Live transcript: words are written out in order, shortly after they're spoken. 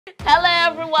Hello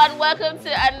everyone, welcome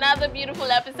to another beautiful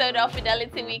episode of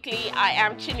Fidelity Weekly. I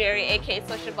am Chineri, aka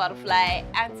Social Butterfly,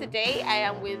 and today I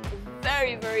am with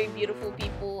very, very beautiful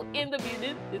people in the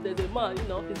building. The man, you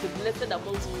know, is the blessed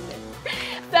amongst women.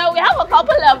 So we have a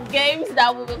couple of games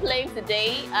that we'll be playing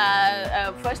today.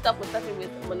 First off, we're starting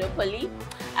with Monopoly,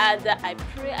 and I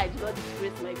pray I do not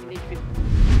disgrace my village people.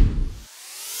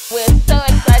 We're so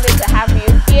excited to have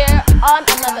you here on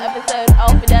another episode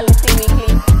of Fidelity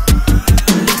Weekly.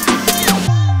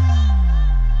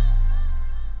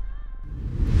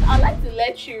 I'd like to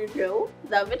let you know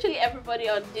that virtually everybody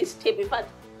on this table, in fact,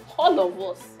 all of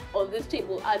us on this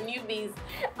table are newbies,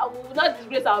 and we will not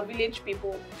disgrace our village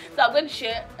people. So I'm going to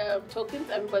share tokens.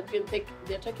 Everybody can take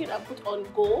their token and put on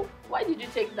go. Why did you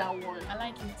take that one? I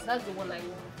like it. That's the one I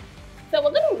want. So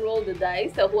we're going to roll the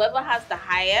dice. So whoever has the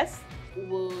highest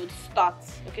would start.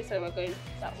 Okay, so we're going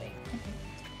that way.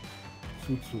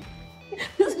 2-2.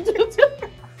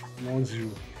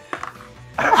 1-0.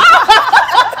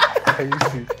 Can you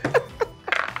see?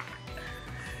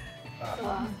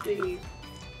 See.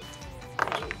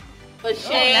 For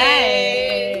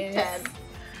shame. Nice.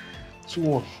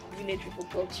 2-1. Village people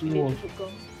go. 2-1.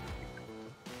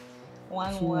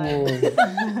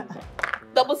 1-1.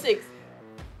 Double six.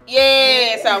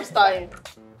 Yes, I'm starting.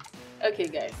 Okay,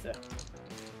 guys. So.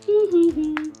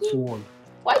 2-1.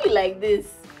 Why you like this?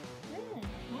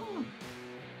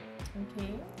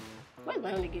 Okay. Where's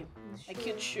my own again? I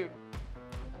can't sure.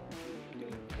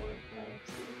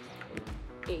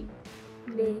 8,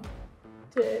 9,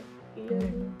 10,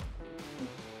 11.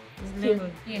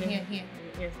 Here.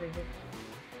 Yes, very good.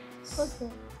 What's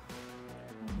that?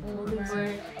 The word of the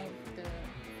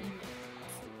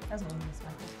That's one of my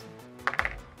question.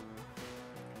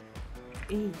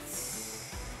 8. 1,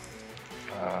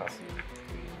 2, 3,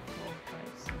 4, 5,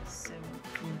 6, 7,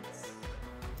 8.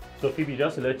 So Phoebe,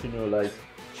 just to let you know, like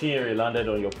Chinyere landed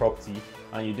on your property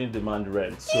and you didn't demand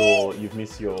rent, so you've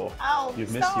missed your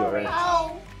rent.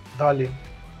 Ow. Darling.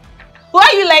 Why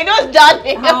are you like those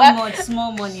darling? How much?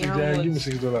 Small money. How Then much? give me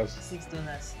 $6.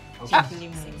 $6. Chinkily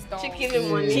money.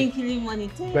 Chicken money. Chinkily money.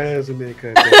 Bears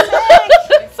American.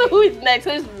 So who is next?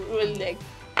 Who is really next?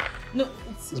 No,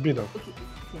 It's me now. okay.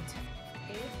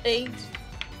 8.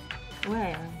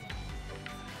 Where?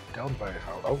 I'll buy a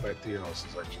house. I'll buy 3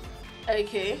 houses actually.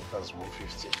 Okay, That's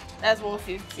 150. that's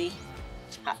 150.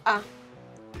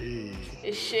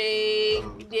 Hey. Shake.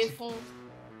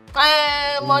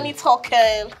 Money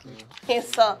talking. Yes,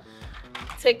 sir.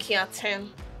 Take your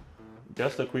 10.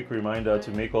 Just a quick reminder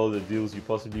to make all the deals you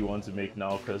possibly want to make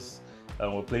now, because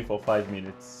we're playing for 5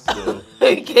 minutes. So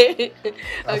Okay.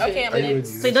 Okay, Are you ready?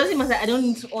 so it doesn't matter. I don't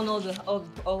need to own all the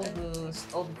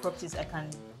properties. I can.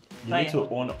 you need to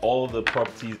own all the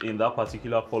properties in that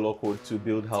particular color code to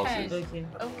build houses, Okay.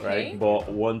 right?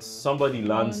 But once somebody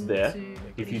lands 1, there, 2,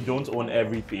 if you 3, don't own 4,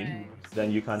 everything, 5,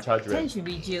 then you can charge 10 rent. should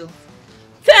be jail.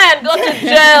 10. Go to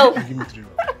jail. Give me 3.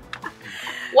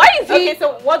 Why is he? Okay,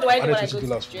 so what do I do when I Added go to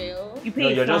to last jail? You pay No,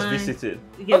 you're just fine. visited.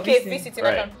 You get Okay, visiting. visiting,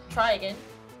 Right. I can try again.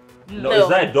 No, No. is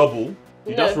that a double?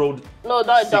 You No. just rolled No,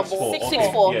 not a 6-4. double. Okay.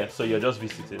 6-4. Yeah, so you're just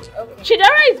visited.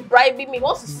 Chidera is bribing me. He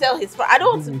wants to sell his. I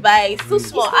don't want to buy. It's too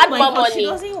small. Oh Add my more God, She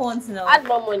money. doesn't want now. Add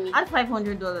more money. Add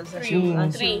 $500.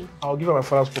 3. I'll give her my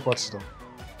father's property now.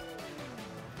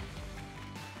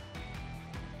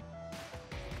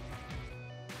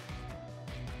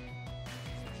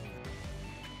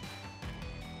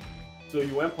 So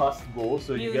you went past goal,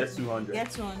 so you get 200.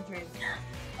 Get 200.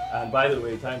 And by the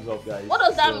way, time's up, guys. What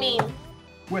does that So- mean?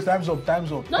 Wait, time's up.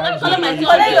 Time's up. No, Time's no, up. no, you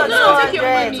Collect take your it. No, take your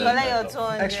 200. money. Collect your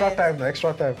 200. Extra time now.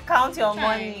 Extra time. Count your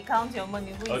money. Count your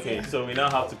money. Who is Okay, it? so we now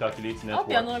have to calculate net I hope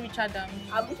you're worth. not richer than me.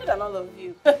 I'm richer than all of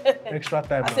you. Extra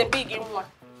time That's a now. big one.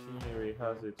 Chinyere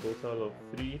has a total of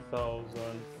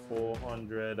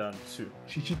 3,402.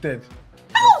 She cheated.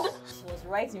 She was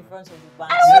right in front of the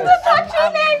bank.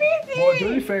 But the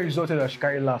only fair result is that she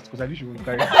carried last because I knew she would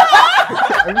carry.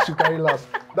 I knew she would carry last.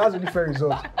 That's the only fair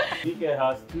result. Dike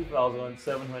has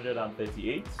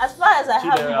 2,738. As far as I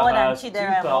have Chidera more than has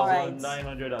Chidera, I'm alright.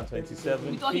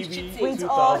 2,927. With all his Phoebe, cheating. With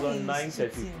all his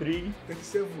 2,933.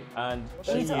 37. And With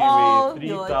Chinyere, all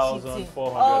your cheating,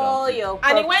 3,402. all your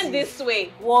And it went properties. this way.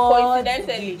 What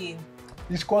Coincidentally. digging?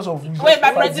 It's cause of Wait,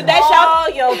 my presidential. All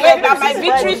your Wait, my properties.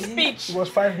 victory What speech. It was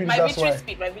 5 minutes. My That's victory why.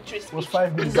 speech. My victory It was speech.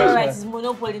 5 minutes. It's alright, That's it's why.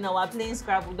 Monopoly now. We're playing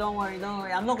Scrabble. Don't worry, don't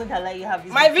worry. I'm not going to allow you have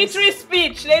this. My victory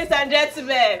speech, ladies and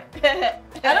gentlemen.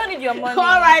 I don't need your money.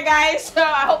 All right, guys. So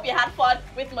I hope you had fun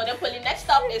with Monopoly. Next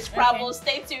up is Scrabble.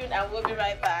 Stay tuned, and we'll be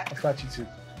right back. After cheating.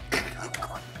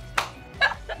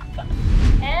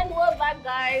 And we're back,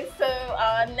 guys. So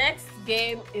our next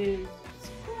game is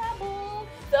Scrabble.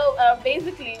 So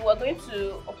basically, we're going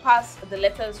to pass the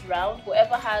letters round.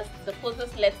 Whoever has the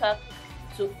closest letter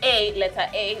to A, letter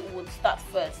A, would start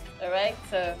first. All right.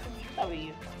 So how are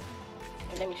you?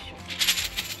 Let me show.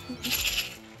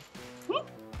 Why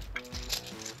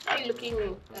are you looking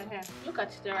me? Look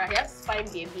at Chidera. He has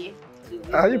 5 baby.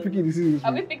 Are you picking the series?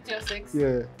 Have we picked your 6?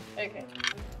 Yeah. Okay.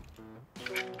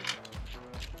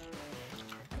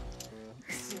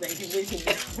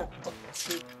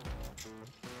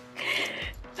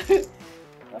 We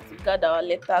have to guard our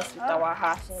letters with our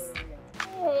hearts.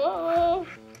 Are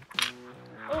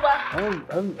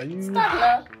you? Start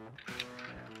now.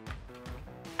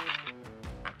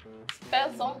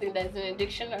 Spell something that's in a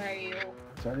dictionary.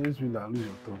 Chinese will lose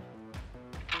your tongue.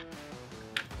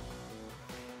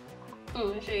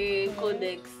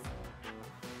 Codex.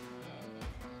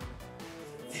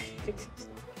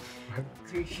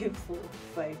 3, 4,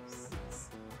 5, 6.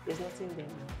 There's nothing there.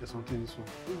 There's something in this one.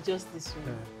 It's just this one.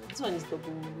 Yeah. This one is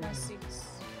double. 6, 7,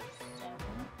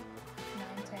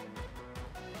 9, 10.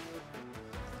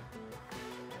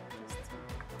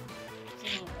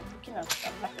 I'm looking at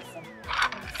some. I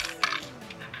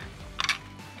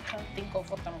can't think of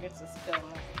what I'm going to spell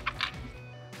now.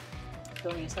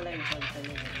 Don't you sound like you're not telling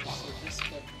me. So just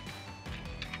spell.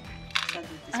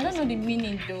 I don't know the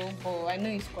meaning though, but I know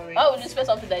it's correct. Why would you spell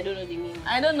something that I don't know the meaning?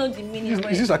 I don't know the meaning. Is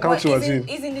this accounting or it's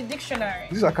is in the dictionary.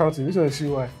 This is accounting. This one is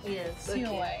CY. Yes.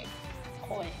 COI.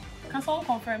 Koi. Can someone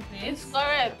confirm, please? It's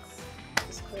correct.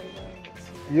 It's correct.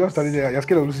 You're studying there. You're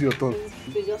scared of losing your tongue.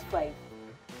 It's just 5.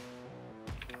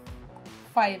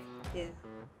 5. Yeah.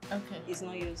 Okay. It's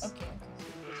not yours.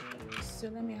 Okay. So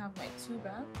let me have my 2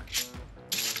 back.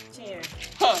 Chair.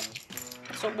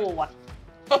 So what?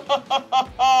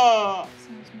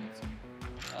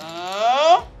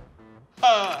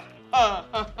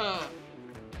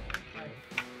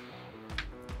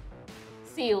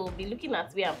 See, you'll be looking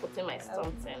at me and putting my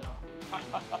stumps in.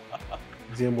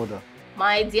 Dear mother.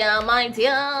 My dear,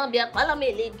 be a call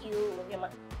me leg you.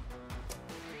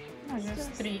 No,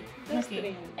 just 3. Just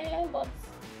Okay. 3. But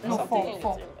No, something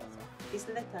 4. in it. It's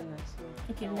letter now. So.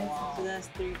 Okay, let's So that's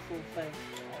 3, 4, 5.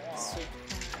 So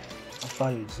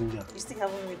After you ginger. you still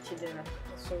haven't reached Chidera.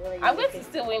 So why are you I'm going to looking?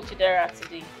 still win Chidera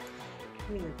today.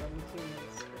 Me not, I'm looking at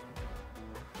this.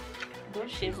 Don't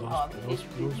shame our village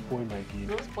Don't people. spoil my game.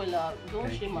 Don't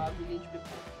Thank shame you. our village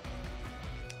people.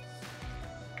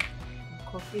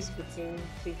 Confused between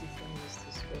 3 different ways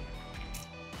to spell.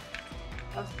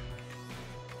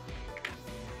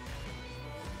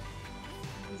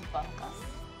 These bankers.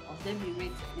 Must they be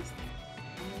rated this thing?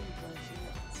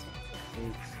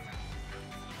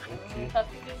 Okay.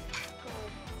 Happy days.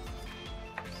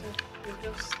 So you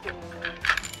just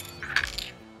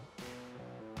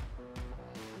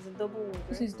it's a double word.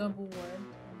 This Right? is double word.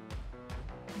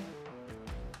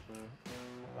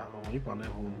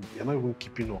 You're not even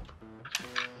keeping up.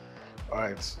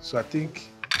 Alright, so I think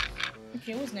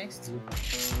Okay, who's next? so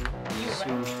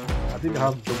I think I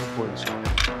have double points.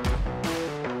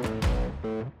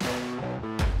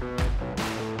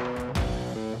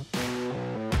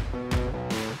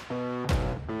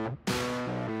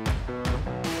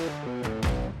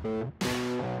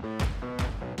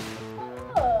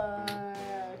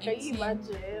 Can you 18.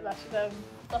 imagine? I should have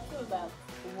gotten that.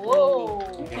 Whoa.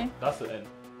 Okay. That's the end.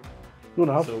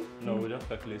 No, I have So no, we'll just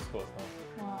calculate scores now.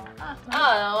 Wow.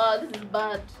 Wow, this is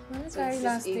bad. Let's So carry this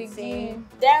last is 18. again.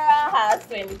 Dara has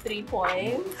 23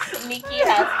 points. Nikki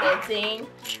has 13.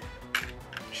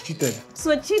 she cheated.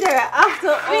 So Chidera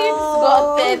after Prince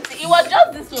got 30. It was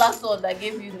just this last one that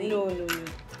gave you the. No.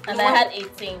 And No, I had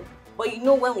 18. But you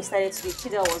know when we started today,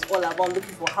 Chidera was all about looking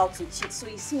for how to cheat. So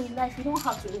you see in life you don't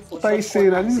have to look for What are you short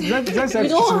saying? corners. Let's You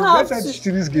don't have to-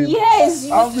 cheat this game.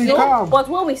 Yes, I'll be calm. But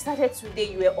when we started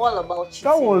today, you were all about cheating.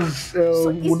 That was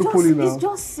so Monopoly now. it's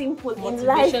just simple in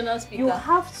life. Motivational speaker. You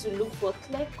have to look for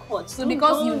clear cuts. So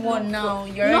because you won now,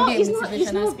 you're already a it's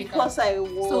motivational not speaker. because I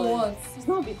won. So what? It's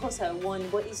not because I won,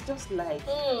 but it's just like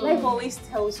Mm. life always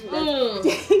tells you that Mm.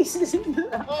 this is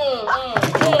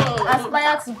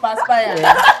Aspire to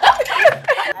perspire.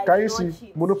 Can you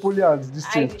see Monopoly and this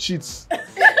thing I- cheats?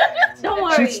 Don't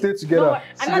worry. Cheats stay together. Don't worry.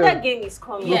 See Another them. game is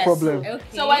coming. No Yes. problem. Okay.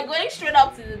 So we're going straight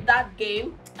up to that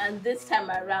game, and this time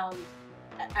around,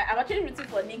 I'm actually rooting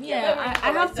for Nikki. Yeah, I'm not rooting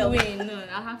I for have to myself. win. No,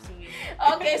 I have to win.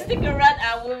 Okay, stick around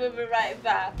and we will be right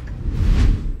back.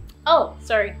 Oh,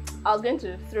 sorry. I was going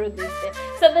to throw this in.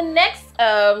 So the next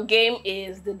game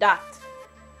is the dart.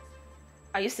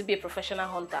 I used to be a professional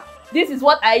hunter. This is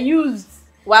what I used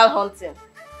while hunting.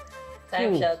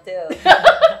 Time shall tell.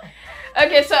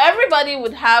 Okay, so everybody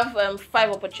would have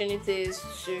 5 opportunities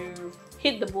to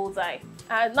hit the bullseye.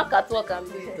 Knock at work and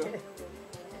do it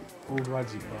though. Over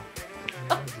the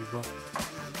bar.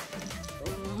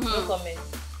 No comment.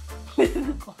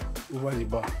 Over the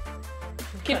bar.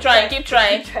 Keep trying, keep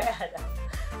trying. Try harder.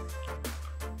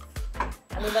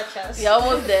 Another chance. You're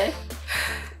almost there.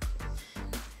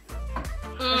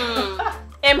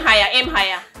 Aim higher, aim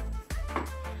higher.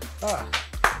 Ah.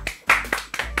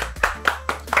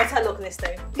 Better luck next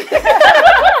time.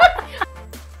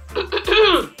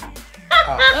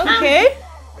 Okay.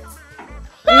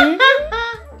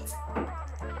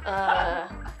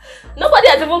 Nobody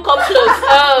has even come close.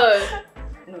 Oh,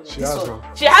 She has one.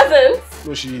 she hasn't.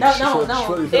 No, she That fell.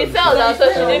 one. She It fell. fell down, so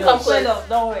she didn't come close.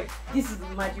 Don't worry. This is the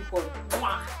magic one.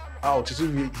 Out. It's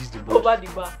really he's the board. Over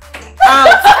the bar.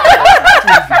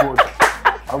 He's the board.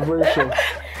 I'm very sure.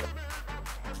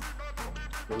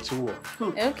 But it's over.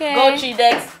 Okay. Go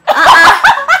Chidex.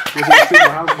 There's a mistake. My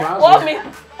hands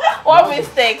What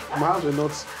mistake? My hands were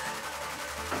not.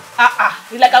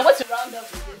 It's like I want to round up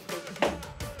with this thing.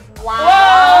 Wow.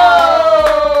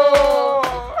 Whoa!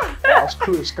 I was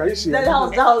close. Can you see? That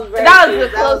was very That was close. the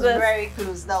closest. Very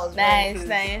close. That was very Nice, close.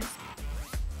 nice.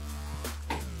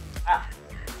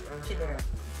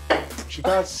 She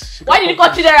can't. Why did you call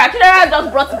Chidera? Chidera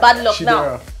just brought bad luck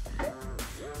now.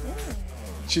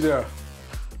 Chidera.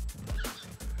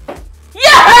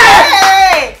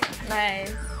 Yeah!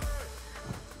 Nice.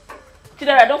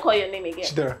 Chidera, don't call your name again.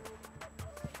 Chidera.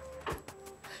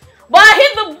 But I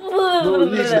hit the. No,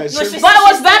 it's nice. But it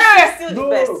was better. Still the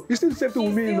best. No, it's still the same thing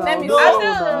with me now. let me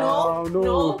No, see.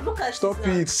 no. Look at Stop this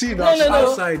now. it. See, now she's no.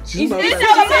 outside. She's not It's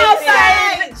outside.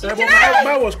 outside. Yeah, but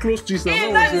mine was close to it.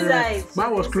 inside.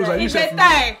 Mine was close. It's a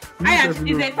tie.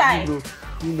 It's a tie.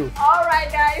 You know. Alright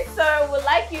guys, so we'd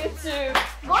like you to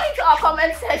go into our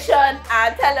comment section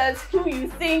and tell us who you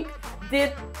think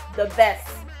did the best.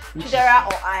 Chidera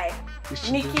or I? It's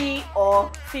Chidera. Nikki or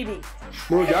Phoebe?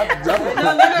 No, that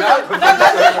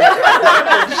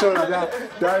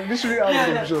literally out of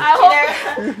condition. I hope.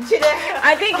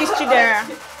 I think it's Chidera.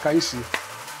 Can you see?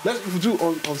 Let's do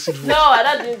on seat vote. No, I'm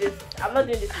not doing this. I'm not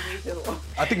doing this with you too.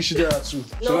 I think she did that too.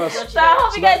 So I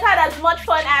hope you guys had as much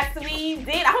fun as we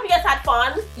did. I hope you guys had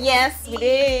fun. Yes, we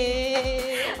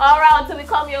did. Alright, until we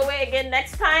come your way again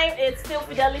next time, it's still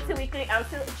Fidelity Weekly. I'm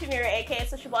still Chinyere, aka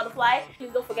Social Butterfly.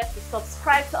 Please don't forget to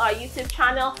subscribe to our YouTube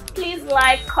channel. Please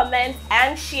like, comment,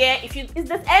 and share. If there's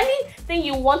anything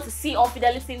you want to see on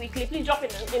Fidelity Weekly, please drop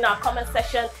it in our comment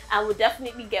section and we'll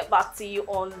definitely get back to you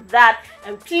on that.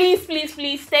 And please, please,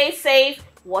 please stay safe.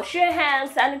 Wash your hands,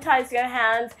 sanitize your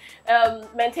hands,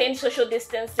 maintain social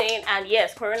distancing, and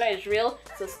yes, Corona is real,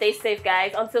 so stay safe,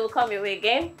 guys. Until we come your way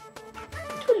again.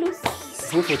 Toulouse.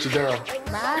 Vote for Chidera.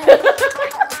 Bye.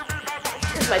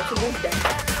 This is my Toulouse dance.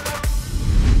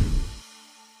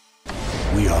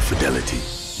 We are Fidelity.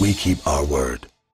 We keep our word.